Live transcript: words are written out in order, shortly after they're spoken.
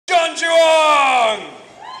everyone, Duong!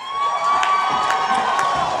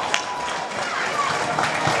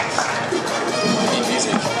 I need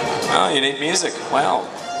music. Oh, you need music. Wow.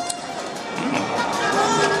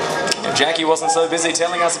 If Jackie wasn't so busy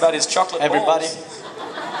telling us about his chocolate Everybody. balls.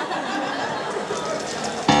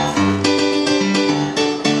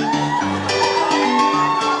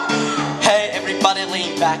 Everybody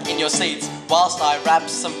lean back in your seats whilst I rap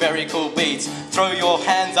some very cool beats. Throw your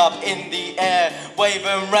hands up in the air, wave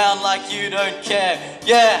them round like you don't care.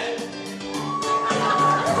 Yeah!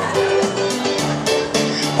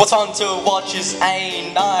 What's on to watch is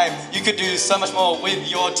A9. You could do so much more with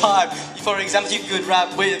your time. For example, you could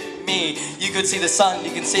rap with me. You could see the sun,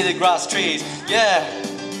 you can see the grass, trees.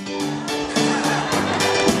 Yeah!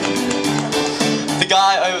 The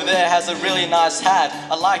guy over there has a really nice hat.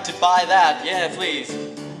 I'd like to buy that. Yeah, please.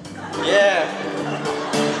 Yeah.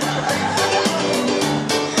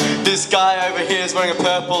 This guy over here is wearing a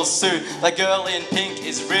purple suit. That girl in pink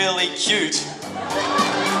is really cute.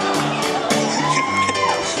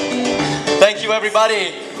 Thank you,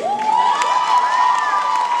 everybody.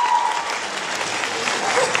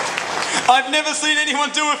 I've never seen anyone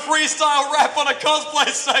do a freestyle rap on a cosplay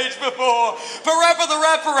stage before. Parapa the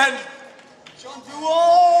rapper and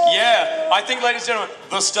Duong! yeah, I think, ladies and gentlemen,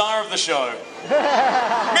 the star of the show,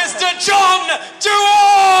 Mr. John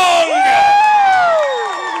Duong!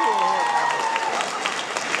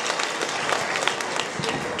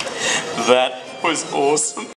 That was awesome.